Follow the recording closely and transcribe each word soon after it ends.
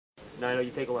Now I know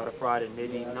you take a lot of pride in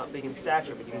maybe not big in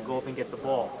stature, but you can go up and get the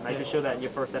ball. Nice to show that in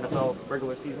your first NFL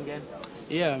regular season game.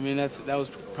 Yeah, I mean that was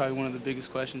probably one of the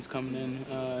biggest questions coming in,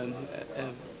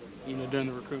 during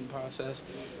the recruiting process,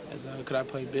 as could I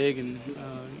play big, and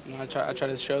I try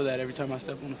to show that every time I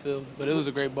step on the field. But it was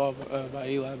a great ball by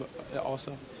Eli,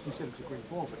 also. You said it was a great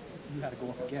ball, but you had to go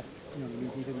up and get it. You know what I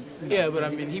mean? He didn't. Yeah, but I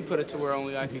mean he put it to where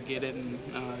only I could get it, and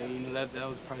that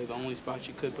was probably the only spot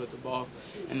you could put the ball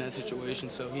in that situation.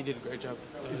 So he did a great job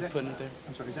putting it there.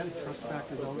 I'm sorry, is that a trust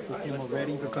factor though with him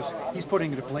already? Because he's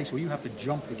putting it in a place where you have to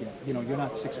jump again. You know, you're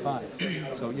not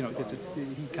 6'5", so you know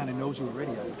he kind of knows you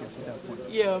already. I guess at that point.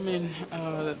 Yeah, I mean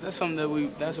that's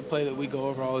something that's a play that we go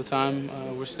over all the time.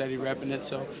 We're steady repping it,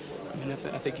 so. I mean,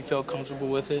 I think he felt comfortable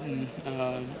with it, and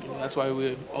that's why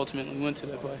we ultimately went to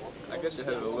that play. I guess you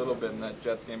hit it a little bit in that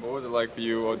Jets game, but what was it like for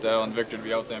you, Odell, and Victor to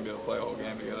be out there and be able to play a whole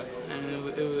game together? And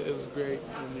it was great.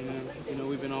 I mean,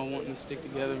 we've been all wanting to stick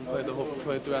together and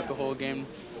play throughout the whole game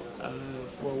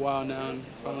for a while now, and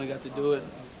finally got to do it.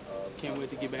 Can't wait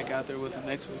to get back out there with him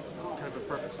next week. Kind of a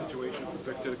perfect situation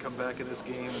for Victor to come back in this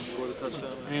game and score the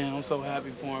touchdown. Man, I'm so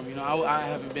happy for him. You know, I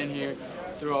haven't been here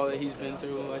through all that he's been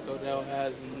through, like Odell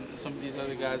has, and some of these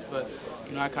other guys. But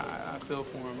you know, I feel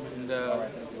for him, and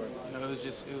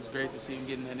it was great to see him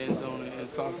getting that end zone and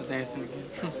salsa dancing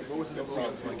again. What was his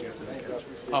emotions like after that catch?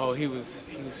 Oh, he was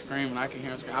screaming. I could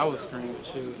hear him scream. I was screaming.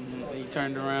 Shoot, and he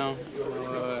turned around.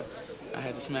 I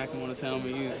had to smack him on his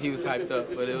helmet. He was hyped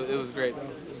up, but it was great.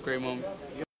 It was a great moment.